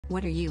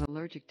What are you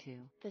allergic to?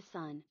 The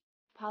sun.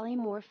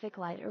 Polymorphic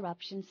light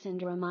eruption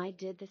syndrome. I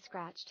did the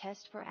scratch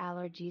test for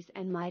allergies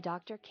and my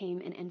doctor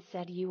came in and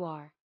said you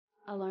are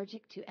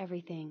allergic to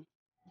everything.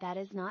 That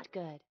is not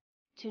good.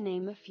 To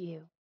name a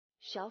few: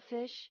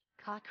 shellfish,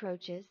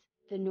 cockroaches,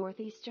 the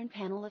northeastern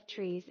panel of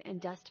trees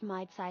and dust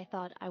mites. I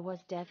thought I was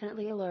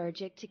definitely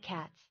allergic to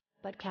cats,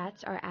 but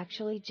cats are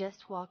actually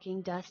just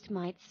walking dust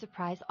mites.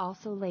 Surprise.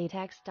 Also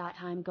latex.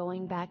 I'm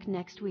going back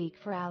next week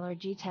for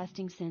allergy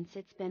testing since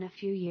it's been a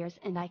few years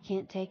and I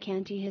can't take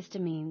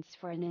antihistamines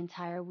for an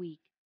entire week.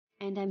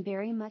 And I'm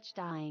very much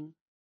dying.